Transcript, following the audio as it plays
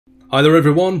Hi there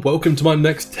everyone, welcome to my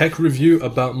next tech review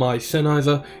about my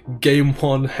Sennheiser Game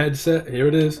 1 headset. Here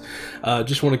it is.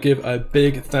 Just want to give a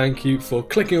big thank you for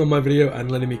clicking on my video and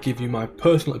letting me give you my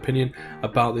personal opinion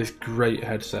about this great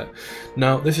headset.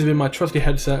 Now, this has been my trusty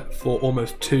headset for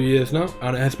almost 2 years now,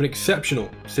 and it has been exceptional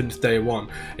since day one.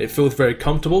 It feels very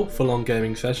comfortable for long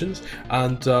gaming sessions,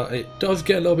 and it does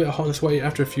get a little bit hot and sweaty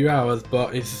after a few hours,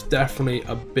 but it's definitely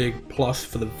a big plus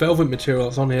for the velvet material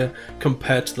that's on here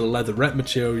compared to the leatherette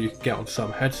material you can get on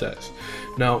some headsets.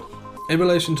 Now, in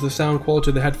relation to the sound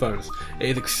quality of the headphones, it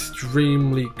is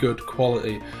extremely good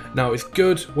quality. Now, it's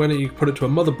good when you put it to a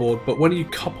motherboard, but when you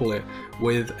couple it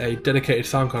with a dedicated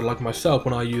sound card like myself,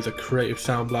 when I use a Creative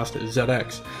Sound Blaster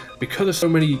ZX, because there's so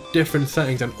many different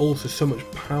settings and also so much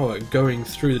power going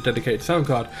through the dedicated sound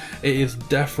card, it is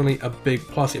definitely a big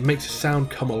plus. It makes the sound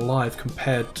come alive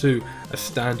compared to a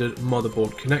standard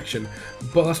motherboard connection.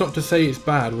 But that's not to say it's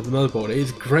bad with the motherboard. It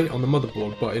is great on the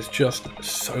motherboard, but it's just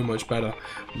so much better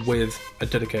with a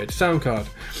dedicated sound card.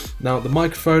 Now, the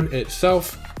microphone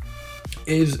itself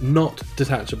is not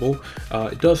detachable.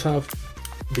 It does have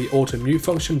the auto mute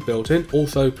function built in,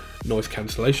 also noise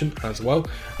cancellation as well,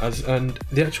 and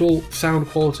the actual sound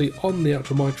quality on the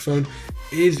actual microphone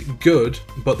is good,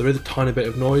 but there is a tiny bit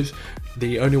of noise.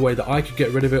 The only way that I could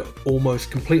get rid of it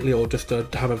almost completely, or just to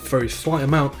have a very slight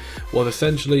amount, was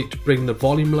essentially to bring the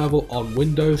volume level on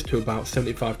Windows to about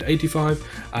 75 to 85,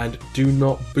 and do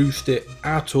not boost it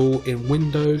at all in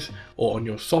Windows or on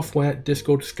your software,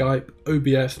 Discord, Skype,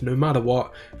 OBS, no matter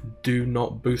what. Do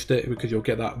not boost it, because you'll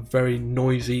get that very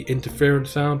noisy interference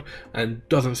sound and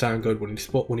doesn't sound good when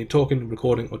you're talking,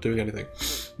 recording, or doing anything.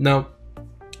 Now,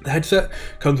 the headset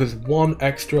comes with one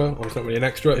extra, or it's not really an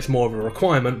extra, it's more of a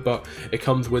requirement, but it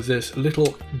comes with this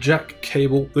little jack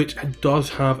cable, which does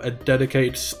have a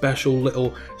dedicated special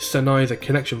little Sennheiser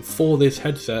connection for this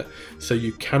headset, so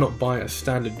you cannot buy a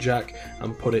standard jack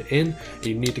and put it in.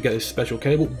 You need to get this special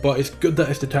cable, but it's good that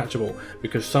it's detachable,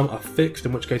 because some are fixed,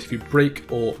 in which case if you break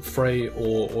or fray,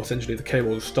 or essentially the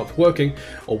cable stops working,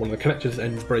 or one of the connectors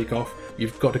ends break off,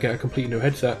 you've got to get a completely new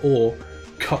headset, or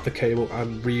cut the cable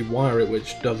and rewire it,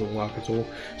 which doesn't work at all.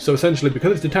 So essentially,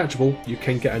 because it's detachable, you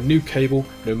can get a new cable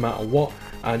no matter what,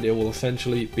 and it will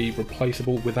essentially be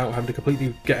replaceable without having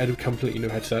to get a completely new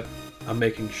headset, and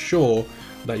making sure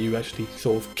that you actually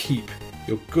sort of keep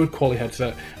your good quality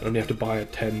headset and only have to buy a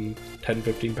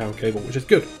 10-15 pound cable, which is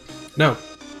good. Now,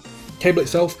 cable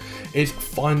itself is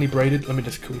finely braided. Let me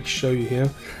just quickly show you here.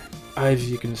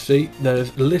 As you can see,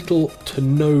 there's little to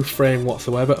no fraying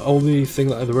whatsoever. Only thing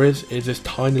that there is this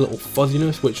tiny little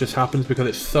fuzziness, which just happens because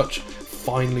it's such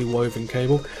finely woven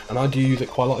cable, and I do use it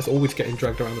quite a lot. It's always getting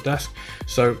dragged around the desk,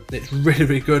 so it's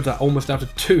really good that almost after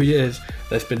 2 years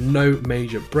there's been no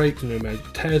major breaks, no major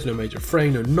tears, no major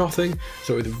fraying, no nothing.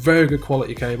 So it's a very good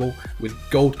quality cable with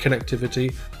gold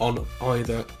connectivity on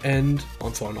either end,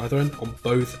 on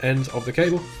both ends of the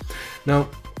cable. Now,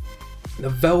 the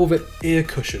velvet ear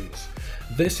cushions.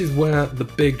 This is where the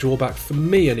big drawback for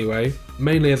me anyway,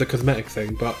 mainly as a cosmetic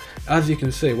thing, but as you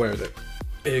can see, where is it?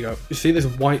 Here you go. You see this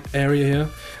white area here?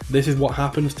 This is what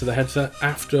happens to the headset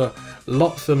after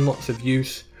lots and lots of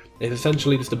use. It's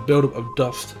essentially just a buildup of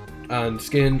dust and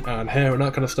skin and hair and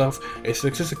that kind of stuff. It's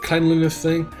just a cleanliness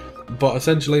thing, but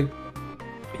essentially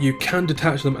you can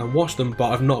detach them and wash them,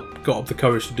 but I've not got up the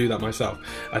courage to do that myself.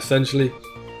 Essentially,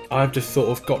 I've just sort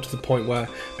of got to the point where,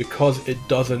 because it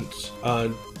doesn't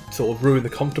sort of ruin the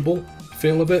comfortable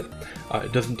feel of it,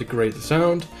 it doesn't degrade the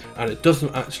sound, and it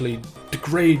doesn't actually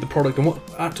degrade the product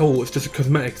at all, it's just a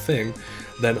cosmetic thing,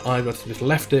 then I've just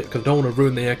left it, because I don't want to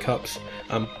ruin the ear cups,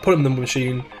 and put them in the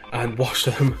machine and wash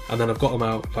them, and then I've got them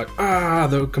out, like,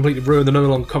 they're completely ruined, they're no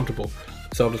longer comfortable.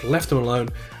 So I've just left them alone,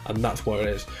 and that's what it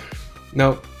is.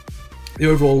 Now, the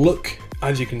overall look,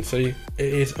 as you can see,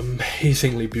 it is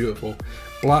amazingly beautiful.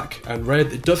 Black and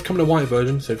red. It does come in a white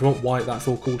version, so if you want white, that's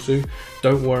all cool too.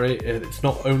 Don't worry, it's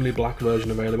not only black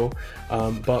version available,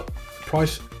 but the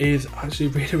price is actually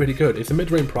really good. It's a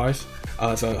mid-range price.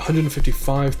 It's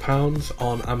 £155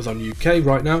 on Amazon UK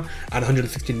right now, and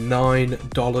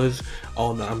 $169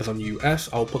 on Amazon US.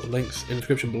 I'll put the links in the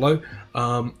description below.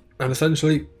 And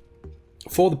essentially,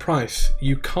 for the price,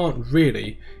 you can't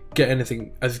really get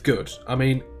anything as good. I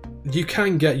mean, you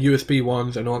can get USB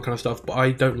ones and all that kind of stuff, but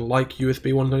I don't like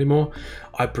USB ones anymore.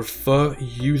 I prefer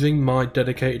using my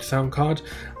dedicated sound card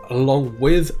along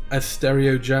with a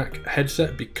stereo jack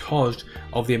headset, because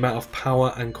of the amount of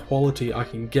power and quality I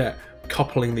can get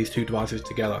coupling these two devices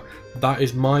together. That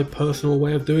is my personal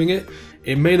way of doing it.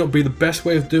 It may not be the best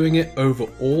way of doing it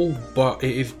overall, but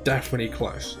it is definitely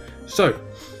close. So,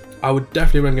 I would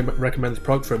definitely recommend this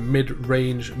product for a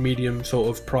mid-range, medium sort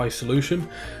of price solution.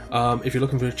 If you're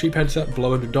looking for a cheap headset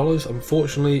below $100,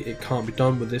 unfortunately it can't be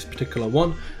done with this particular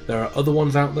one. There are other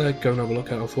ones out there, go and have a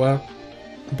look elsewhere.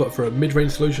 But for a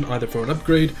mid-range solution, either for an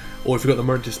upgrade or if you've got the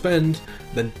money to spend,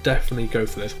 then definitely go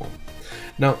for this one.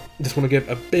 Now, just want to give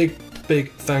a big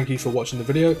thank you for watching the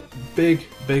video. Big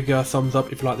thumbs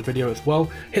up if you like the video as well.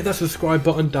 Hit that subscribe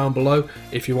button down below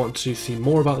if you want to see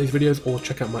more about these videos, or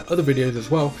check out my other videos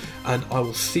as well, and I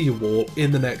will see you all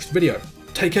in the next video.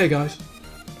 Take care, guys.